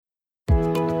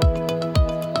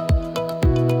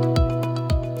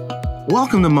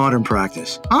Welcome to Modern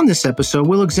Practice. On this episode,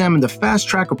 we'll examine the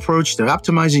fast-track approach to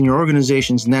optimizing your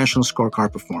organization's national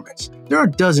scorecard performance. There are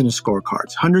dozens of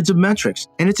scorecards, hundreds of metrics,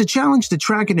 and it's a challenge to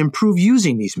track and improve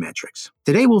using these metrics.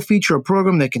 Today, we'll feature a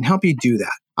program that can help you do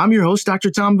that. I'm your host,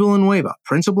 Dr. Tom Villanueva,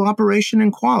 Principal Operation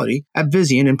and Quality at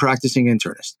Vizient and Practicing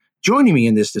Internist. Joining me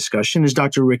in this discussion is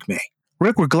Dr. Rick May.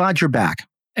 Rick, we're glad you're back.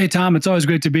 Hey, Tom, it's always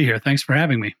great to be here. Thanks for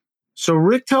having me. So,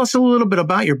 Rick, tell us a little bit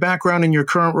about your background and your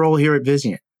current role here at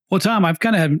Vizient. Well, Tom, I've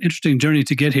kind of had an interesting journey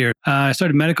to get here. I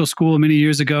started medical school many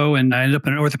years ago, and I ended up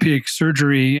in an orthopedic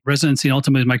surgery residency and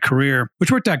ultimately my career,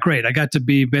 which worked out great. I got to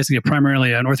be basically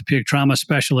primarily an orthopedic trauma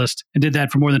specialist and did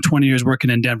that for more than 20 years working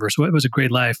in Denver. So it was a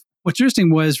great life. What's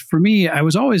interesting was, for me, I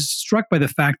was always struck by the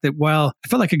fact that while I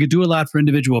felt like I could do a lot for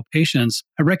individual patients,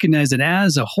 I recognized that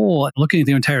as a whole, looking at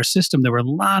the entire system, there were a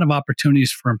lot of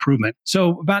opportunities for improvement.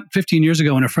 So about 15 years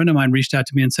ago, when a friend of mine reached out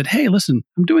to me and said, "Hey, listen,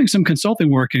 I'm doing some consulting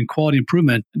work in quality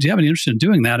improvement. Do you have any interest in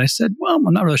doing that?" I said, "Well,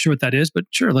 I'm not really sure what that is, but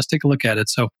sure, let's take a look at it."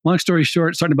 So long story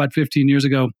short, starting about 15 years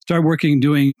ago, started working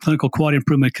doing clinical quality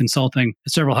improvement consulting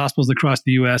at several hospitals across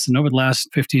the U.S. And over the last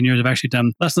 15 years, I've actually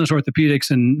done less and less orthopedics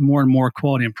and more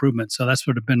quality improvement. So that's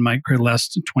sort of been my career the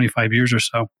last 25 years or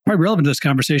so. Probably relevant to this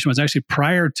conversation was actually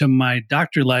prior to my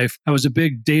doctor life, I was a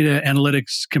big data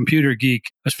analytics computer geek.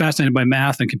 I was fascinated by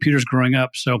math and computers growing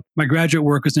up. So my graduate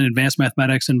work was in advanced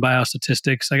mathematics and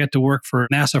biostatistics. I got to work for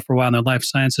NASA for a while in their life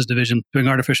sciences division, doing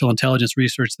artificial intelligence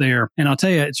research there. And I'll tell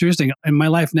you, it's interesting. In my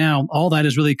life now, all that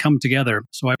has really come together.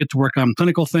 So I get to work on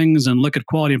clinical things and look at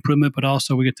quality improvement, but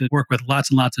also we get to work with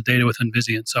lots and lots of data within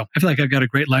Vizient. So I feel like I've got a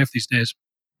great life these days.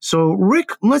 So, Rick,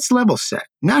 let's level set.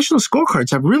 National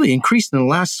scorecards have really increased in the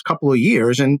last couple of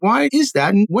years. And why is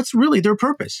that? And what's really their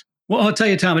purpose? Well, I'll tell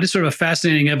you, Tom, it is sort of a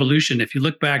fascinating evolution. If you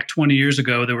look back 20 years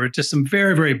ago, there were just some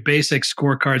very, very basic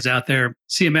scorecards out there.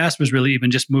 CMS was really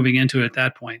even just moving into it at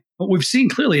that point. What we've seen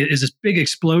clearly is this big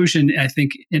explosion, I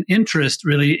think, in interest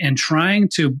really in trying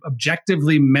to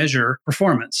objectively measure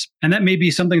performance. And that may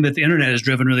be something that the internet has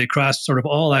driven really across sort of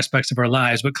all aspects of our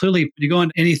lives. But clearly, when you go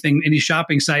on any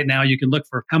shopping site now, you can look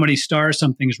for how many stars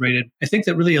something's rated. I think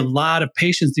that really a lot of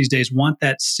patients these days want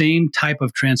that same type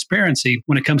of transparency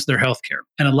when it comes to their healthcare.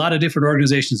 And a lot of different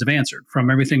organizations have answered, from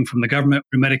everything from the government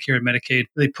through Medicare and Medicaid,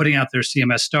 really putting out their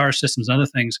CMS star systems and other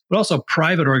things, but also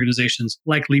private organizations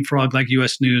like Leapfrog, like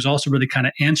US News, also really kind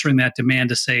of answering that demand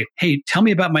to say, hey, tell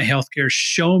me about my healthcare,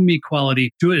 show me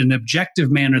quality, do it in an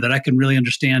objective manner that I can really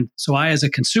understand so I, as a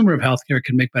consumer of healthcare,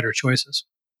 can make better choices.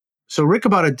 So, Rick,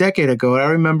 about a decade ago, I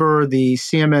remember the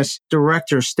CMS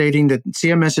director stating that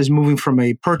CMS is moving from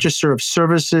a purchaser of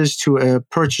services to a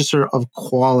purchaser of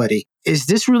quality. Is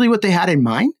this really what they had in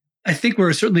mind? I think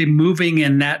we're certainly moving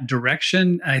in that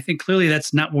direction. I think clearly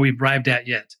that's not what we've arrived at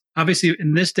yet. Obviously,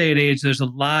 in this day and age, there's a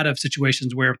lot of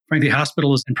situations where, frankly,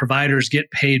 hospitals and providers get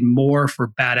paid more for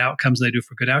bad outcomes than they do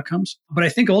for good outcomes. But I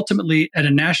think ultimately, at a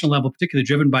national level, particularly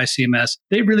driven by CMS,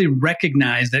 they really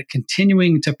recognize that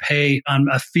continuing to pay on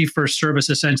a fee-for-service,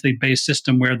 essentially based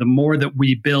system where the more that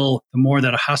we bill, the more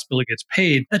that a hospital gets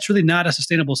paid, that's really not a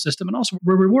sustainable system. And also,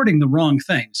 we're rewarding the wrong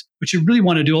things. What you really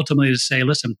want to do ultimately is say,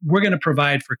 listen, we're going to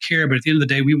provide for care, but at the end of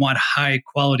the day, we want high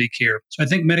quality care. So I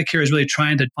think Medicare is really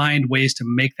trying to find ways to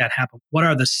make that happen. What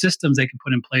are the systems they can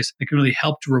put in place that can really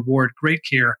help to reward great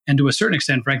care and to a certain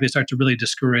extent, frankly, start to really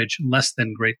discourage less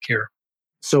than great care?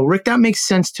 So, Rick, that makes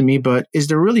sense to me, but is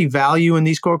there really value in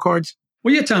these scorecards?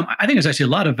 Well, yeah, Tom, I think there's actually a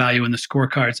lot of value in the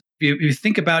scorecards. If you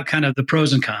think about kind of the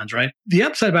pros and cons, right? The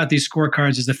upside about these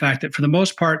scorecards is the fact that for the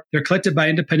most part, they're collected by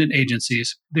independent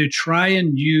agencies. They try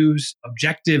and use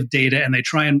objective data and they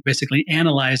try and basically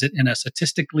analyze it in a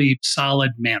statistically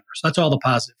solid manner. So that's all the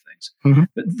positive things. Mm-hmm.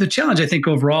 But the challenge, I think,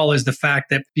 overall is the fact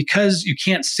that because you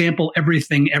can't sample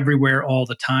everything everywhere all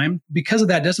the time, because of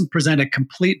that, it doesn't present a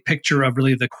complete picture of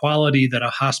really the quality that a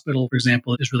hospital, for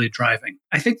example, is really driving.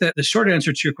 I think that the short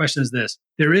answer to your question is this.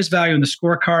 There is value in the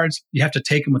scorecards. You have to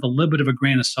take them with a little bit of a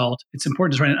grain of salt. It's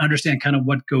important to try and understand kind of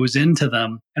what goes into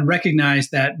them and recognize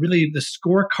that really the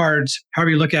scorecards,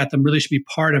 however you look at them, really should be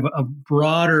part of a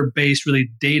broader based, really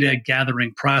data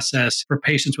gathering process for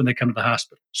patients when they come to the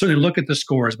hospital. Certainly look at the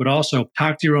scores, but also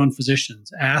talk to your own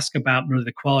physicians, ask about really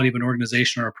the quality of an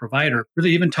organization or a provider,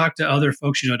 really even talk to other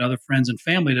folks, and other friends and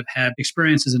family that have had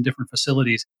experiences in different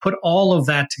facilities. Put all of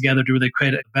that together to really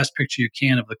create the best picture you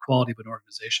can of the quality of an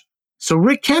organization. So,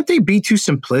 Rick, can't they be too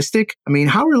simplistic? I mean,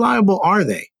 how reliable are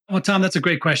they? Well, Tom, that's a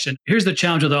great question. Here's the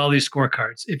challenge with all these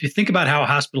scorecards. If you think about how a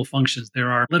hospital functions, there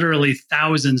are literally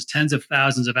thousands, tens of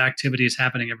thousands of activities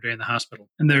happening every day in the hospital.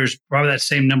 And there's probably that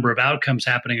same number of outcomes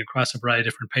happening across a variety of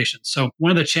different patients. So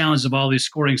one of the challenges of all these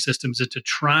scoring systems is to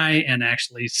try and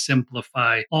actually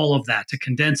simplify all of that, to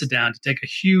condense it down, to take a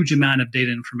huge amount of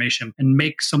data information and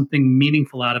make something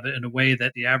meaningful out of it in a way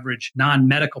that the average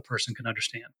non-medical person can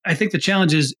understand. I think the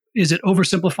challenge is it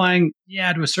oversimplifying?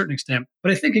 Yeah, to a certain extent.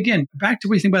 But I think, again, back to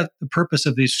what you think about the purpose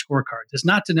of these scorecards. It's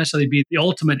not to necessarily be the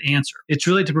ultimate answer. It's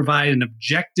really to provide an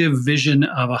objective vision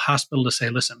of a hospital to say,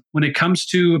 listen, when it comes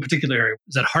to a particular area,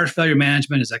 is that heart failure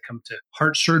management? Does that come to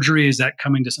heart surgery? Is that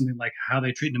coming to something like how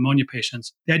they treat pneumonia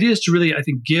patients? The idea is to really, I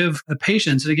think, give the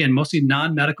patients, and again, mostly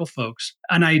non-medical folks,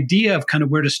 an idea of kind of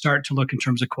where to start to look in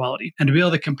terms of quality and to be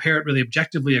able to compare it really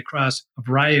objectively across a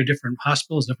variety of different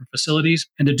hospitals, different facilities,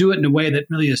 and to do it in a way that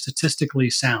really is statistically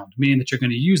sound, meaning that you're going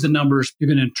to use the numbers, you're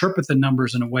going to interpret the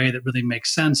numbers in a way that really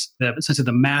makes sense. The sense of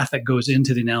the math that goes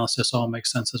into the analysis all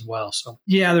makes sense as well. So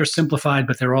yeah, they're simplified,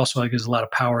 but they're also, there's a lot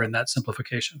of power in that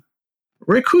simplification.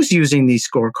 Rick, who's using these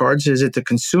scorecards? Is it the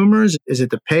consumers? Is it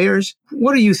the payers?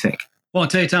 What do you think? Well, I'll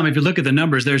tell you, Tom, if you look at the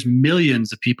numbers, there's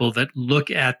millions of people that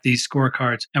look at these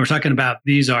scorecards. And we're talking about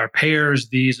these are payers,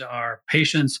 these are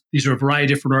patients, these are a variety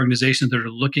of different organizations that are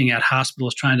looking at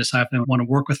hospitals trying to decide if they want to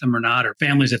work with them or not, or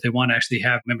families if they want to actually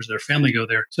have members of their family go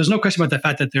there. So there's no question about the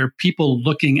fact that there are people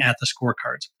looking at the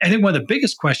scorecards. I think one of the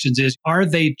biggest questions is, are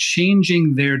they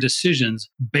changing their decisions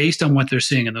based on what they're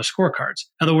seeing in those scorecards?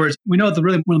 In other words, we know that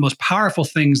one of the most powerful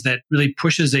things that really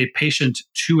pushes a patient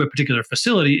to a particular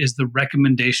facility is the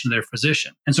recommendation of their physician.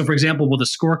 And so, for example, will the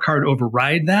scorecard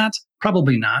override that?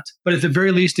 Probably not. But at the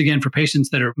very least, again, for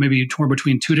patients that are maybe torn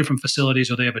between two different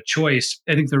facilities or they have a choice,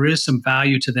 I think there is some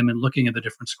value to them in looking at the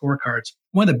different scorecards.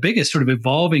 One of the biggest sort of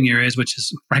evolving areas, which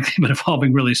is frankly been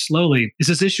evolving really slowly, is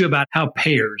this issue about how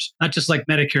payers, not just like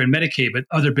Medicare and Medicaid, but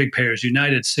other big payers,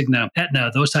 United, Cigna, Aetna,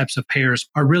 those types of payers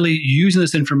are really using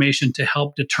this information to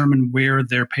help determine where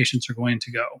their patients are going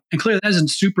to go. And clearly that isn't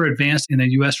super advanced in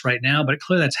the US right now, but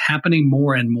clearly that's happening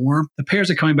more and more. The payers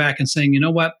are coming back and saying, you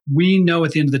know what, we know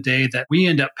at the end of the day that we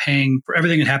end up paying for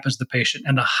everything that happens to the patient.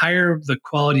 And the higher the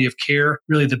quality of care,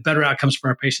 really the better outcomes for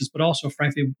our patients, but also,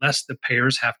 frankly, less the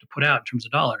payers have to put out in terms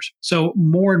of dollars. So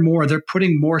more and more, they're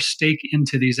putting more stake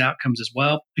into these outcomes as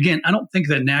well. Again, I don't think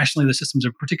that nationally the systems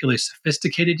are particularly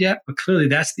sophisticated yet, but clearly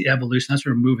that's the evolution. That's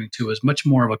what we're moving to, is much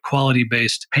more of a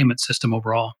quality-based payment system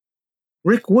overall.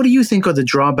 Rick, what do you think are the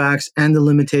drawbacks and the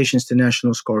limitations to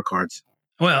national scorecards?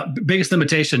 Well, biggest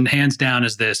limitation, hands down,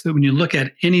 is this, that when you look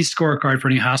at any scorecard for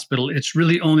any hospital, it's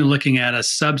really only looking at a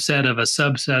subset of a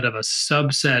subset of a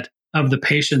subset of the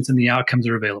patients and the outcomes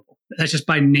that are available. That's just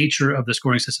by nature of the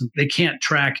scoring system. They can't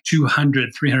track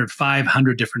 200, 300,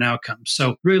 500 different outcomes.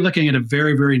 So really looking at a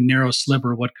very, very narrow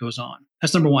sliver of what goes on.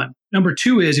 That's number one. Number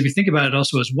two is, if you think about it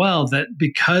also as well, that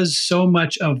because so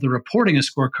much of the reporting of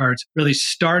scorecards really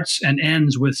starts and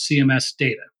ends with CMS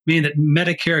data, meaning that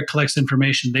Medicare collects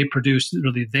information, they produce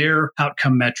really their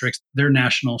outcome metrics, their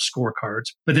national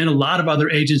scorecards. But then a lot of other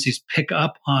agencies pick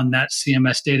up on that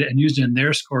CMS data and use it in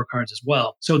their scorecards as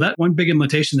well. So that one big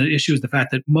limitation, that issue, is the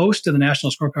fact that most of the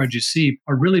national scorecards you see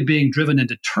are really being driven and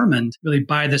determined really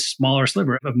by this smaller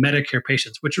sliver of Medicare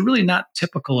patients, which are really not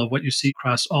typical of what you see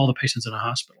across all the patients in a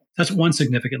hospital. That's one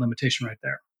significant limitation right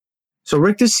there. So,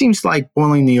 Rick, this seems like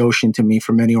boiling the ocean to me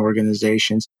for many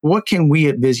organizations. What can we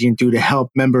at Vizient do to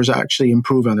help members actually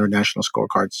improve on their national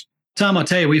scorecards? Tom, I'll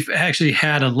tell you, we've actually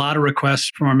had a lot of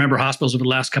requests from our member hospitals over the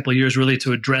last couple of years really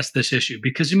to address this issue,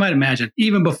 because you might imagine,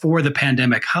 even before the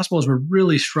pandemic, hospitals were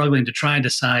really struggling to try and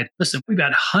decide, listen, we've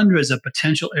got hundreds of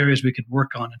potential areas we could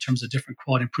work on in terms of different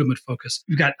quality improvement focus.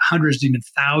 We've got hundreds, even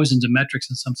thousands of metrics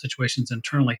in some situations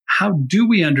internally. How do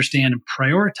we understand and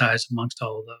prioritize amongst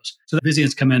all of those? So the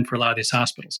Vizients come in for a lot of these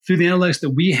hospitals. Through the analytics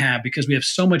that we have, because we have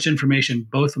so much information,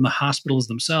 both from the hospitals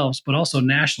themselves, but also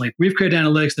nationally, we've created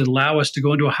analytics that allow us to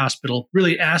go into a hospital,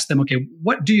 really ask them, okay,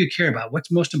 what do you care about?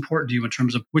 What's most important to you in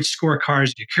terms of which scorecards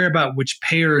do you care about? Which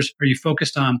payers are you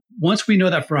focused on? Once we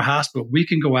know that for a hospital, we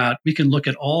can go out, we can look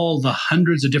at all the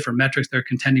hundreds of different metrics they're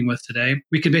contending with today.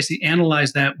 We can basically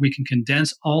analyze that. We can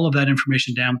condense all of that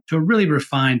information down to a really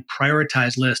refined,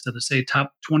 prioritized list of the, say,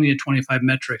 top 20 to 25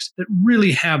 metrics that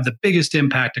really have the biggest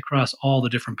impact across all the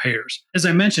different payers. As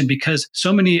I mentioned, because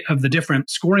so many of the different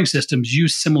scoring systems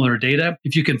use similar data,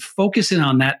 if you can focus in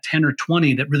on that 10 or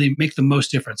 20 that really make the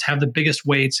most difference, have the biggest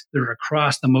weights that are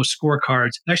across the most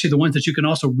scorecards, actually the ones that you can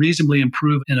also reasonably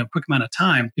improve in a quick amount of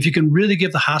time, if you can really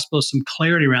give the hospital some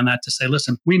clarity around that to say,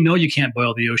 listen, we know you can't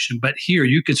boil the ocean, but here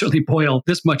you can certainly boil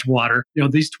this much water,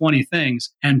 these 20 things,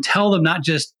 and tell them not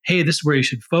just, hey, this is where you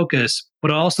should focus,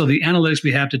 but also the analytics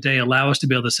we have today allow us to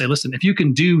be able to say, listen, if you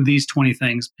can do these 20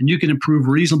 things and you can improve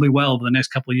reasonably well over the next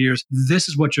couple of years, this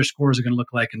is what your scores are going to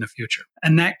look like in the future.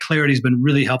 And that clarity has been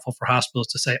really helpful for hospitals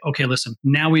to say, okay, listen,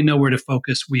 now we know where to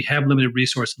focus. We have limited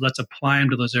resources. Let's apply them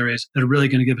to those areas that are really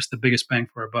going to give us the biggest bang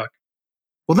for our buck.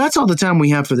 Well, that's all the time we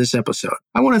have for this episode.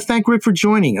 I want to thank Rick for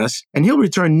joining us, and he'll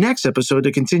return next episode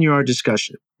to continue our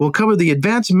discussion. We'll cover the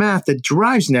advanced math that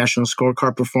drives national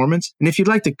scorecard performance, and if you'd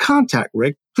like to contact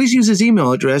Rick, please use his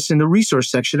email address in the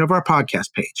resource section of our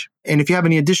podcast page. And if you have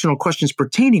any additional questions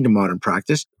pertaining to Modern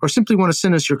Practice, or simply want to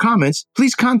send us your comments,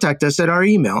 please contact us at our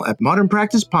email at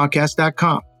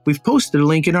modernpracticepodcast.com. We've posted a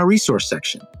link in our resource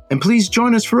section. And please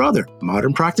join us for other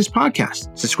Modern Practice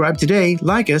podcasts. Subscribe today,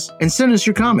 like us, and send us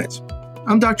your comments.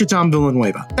 I'm Dr. Tom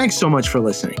Villanueva. Thanks so much for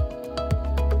listening.